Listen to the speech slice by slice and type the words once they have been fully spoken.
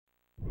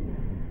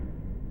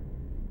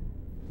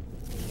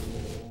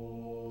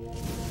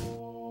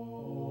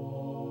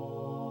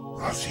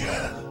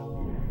Raziel.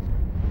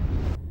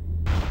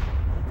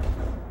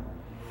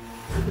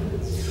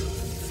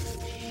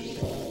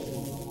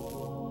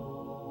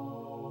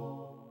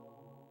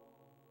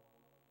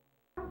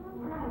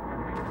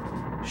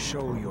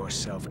 Show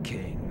yourself,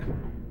 Kain.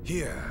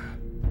 Here,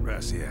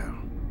 Raziel.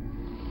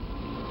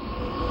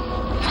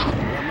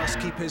 One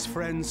must keep his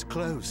friends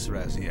close,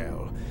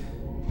 Raziel,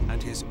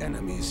 and his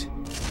enemies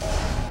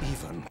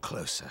even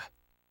closer.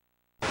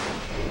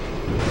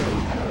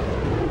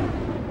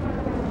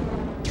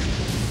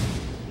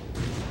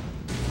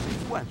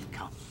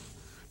 Welcome,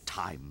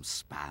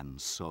 time-span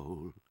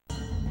soul.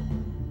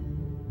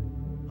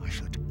 I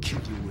should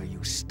kill you where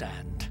you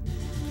stand.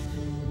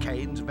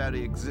 Kain's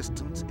very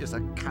existence is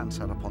a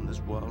cancer upon this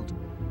world.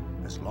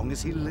 As long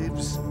as he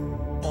lives,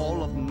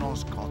 all of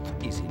Nosgoth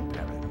is in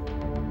peril.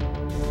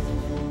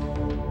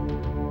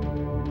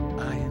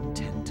 I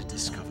intend to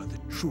discover the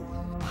truth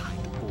behind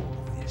all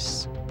of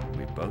this.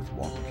 We both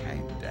want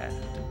Kain dead.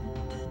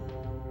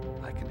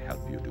 I can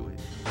help you do it.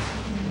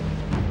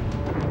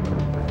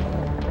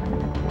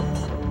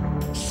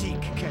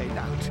 Seek Kain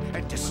out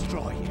and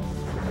destroy him.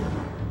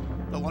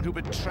 The one who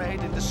betrayed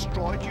and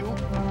destroyed you?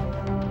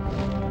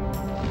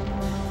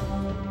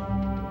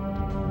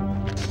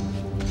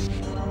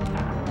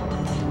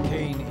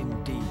 Kain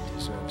indeed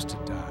deserves to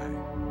die.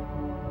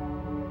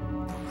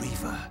 The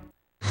Reaver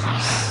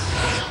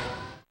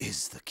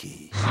is the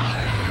key.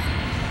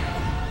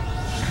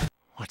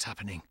 What's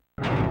happening?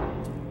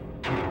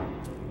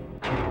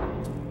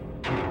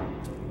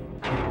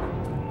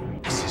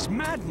 This is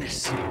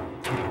madness!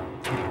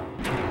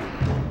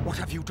 What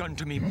have you done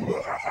to me?